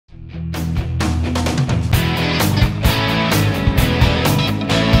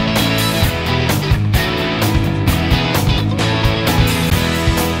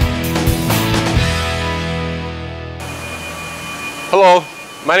Hello,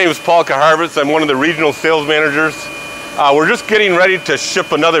 my name is Paul Kaharvitz. I'm one of the regional sales managers. We're just getting ready to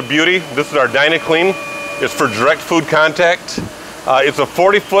ship another beauty. This is our DynaClean. It's for direct food contact. It's a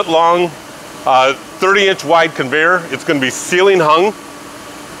 40-foot long, 30-inch wide conveyor. It's going to be ceiling hung.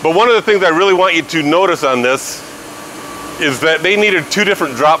 But one of the things I really want you to notice on this is that they needed two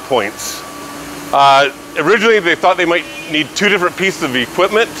different drop points. Originally they thought they might need two different pieces of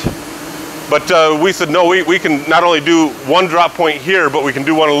equipment, but we said no, we can not only do one drop point here, but we can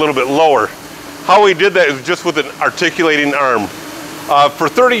do one a little bit lower. How we did that is just with an articulating arm. For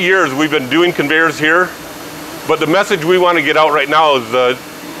 30 years we've been doing conveyors here, but the message we want to get out right now is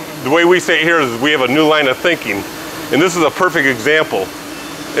the way we say it here is we have a new line of thinking, and this is a perfect example.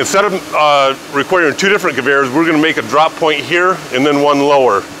 Instead of requiring two different conveyors, we're going to make a drop point here and then one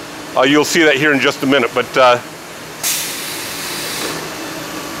lower. You'll see that here in just a minute, but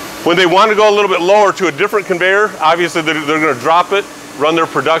when they want to go a little bit lower to a different conveyor, obviously they're going to drop it, run their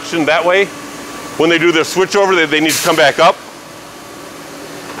production that way. When they do their switch over, they need to come back up,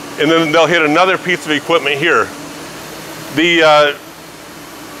 and then they'll hit another piece of equipment here.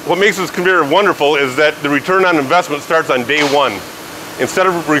 What makes this conveyor wonderful is that the return on investment starts on day one. Instead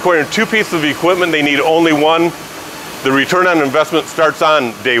of requiring two pieces of equipment, they need only one. The return on investment starts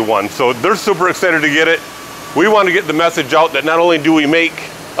on day one. So they're super excited to get it. We want to get the message out that not only do we make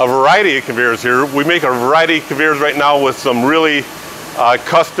a variety of conveyors here, we make a variety of conveyors right now with some really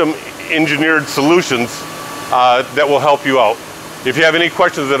custom engineered solutions that will help you out. If you have any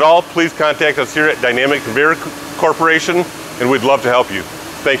questions at all, please contact us here at Dynamic Conveyor Corporation, and we'd love to help you.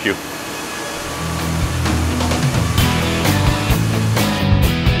 Thank you.